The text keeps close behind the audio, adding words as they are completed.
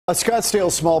A Scottsdale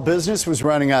small business was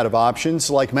running out of options,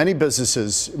 like many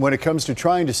businesses, when it comes to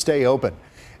trying to stay open.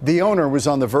 The owner was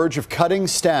on the verge of cutting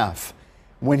staff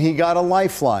when he got a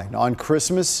lifeline on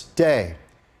Christmas Day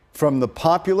from the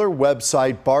popular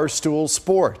website Barstool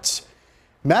Sports.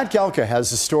 Matt Galka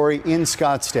has a story in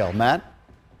Scottsdale. Matt?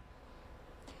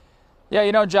 Yeah,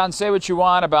 you know, John, say what you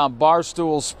want about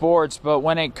Barstool Sports, but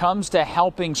when it comes to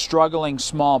helping struggling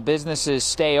small businesses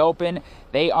stay open,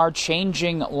 they are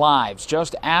changing lives.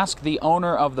 Just ask the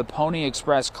owner of the Pony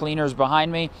Express cleaners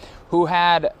behind me, who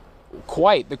had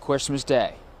quite the Christmas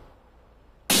day.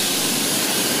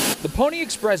 The Pony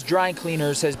Express dry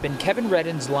cleaners has been Kevin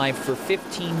Redden's life for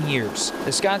 15 years.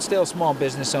 The Scottsdale small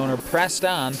business owner pressed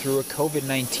on through a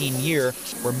COVID-19 year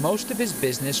where most of his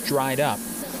business dried up.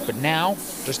 But now,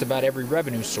 just about every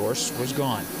revenue source was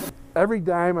gone. Every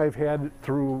dime I've had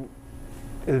through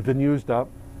has been used up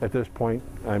at this point.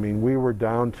 I mean, we were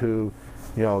down to,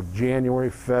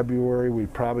 January, February,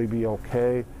 we'd probably be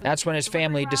okay. That's when his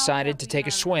family decided to take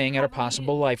a swing at a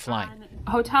possible lifeline.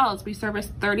 Hotels, we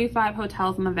service 35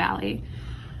 hotels in the valley.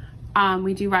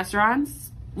 We do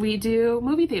restaurants, we do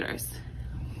movie theaters.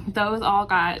 Those all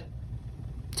got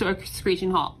to a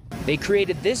screeching halt. They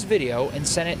created this video and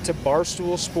sent it to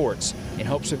Barstool Sports in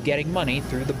hopes of getting money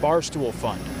through the Barstool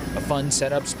Fund, a fund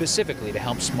set up specifically to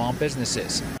help small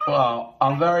businesses. Well,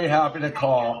 I'm very happy to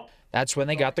call. That's when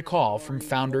they got the call from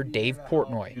founder Dave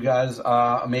Portnoy. You guys,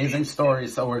 amazing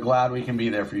stories, so we're glad we can be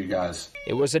there for you guys.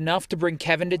 It was enough to bring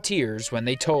Kevin to tears when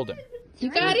they told him. You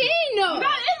got in, no. You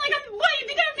got in, like, what, you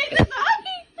think I'm making this up?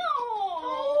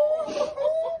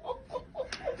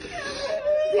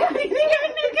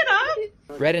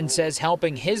 Redden says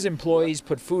helping his employees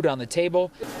put food on the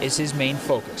table is his main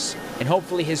focus. And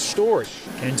hopefully his story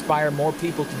can inspire more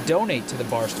people to donate to the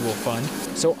Barstool Fund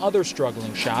so other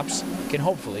struggling shops can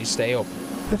hopefully stay open.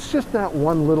 It's just not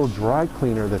one little dry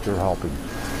cleaner that they're helping.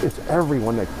 It's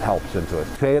everyone that helps into it.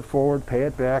 Pay it forward, pay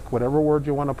it back, whatever word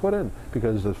you want to put in,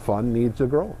 because the fund needs to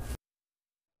grow.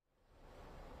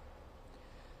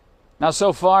 Now,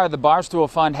 so far, the Barstool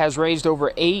Fund has raised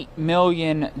over $8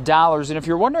 million. And if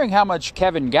you're wondering how much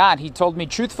Kevin got, he told me,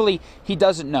 truthfully, he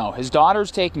doesn't know. His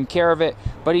daughter's taking care of it,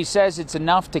 but he says it's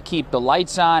enough to keep the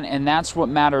lights on, and that's what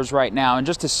matters right now. And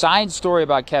just a side story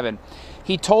about Kevin.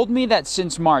 He told me that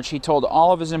since March, he told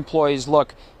all of his employees,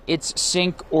 look, it's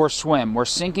sink or swim. We're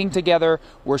sinking together,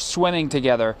 we're swimming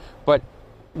together, but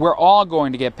we're all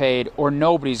going to get paid or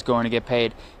nobody's going to get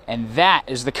paid. And that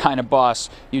is the kind of boss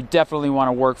you definitely want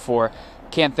to work for.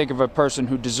 Can't think of a person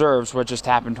who deserves what just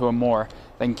happened to him more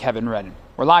than Kevin Redden.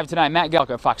 We're live tonight. Matt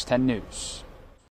Galka, Fox 10 News.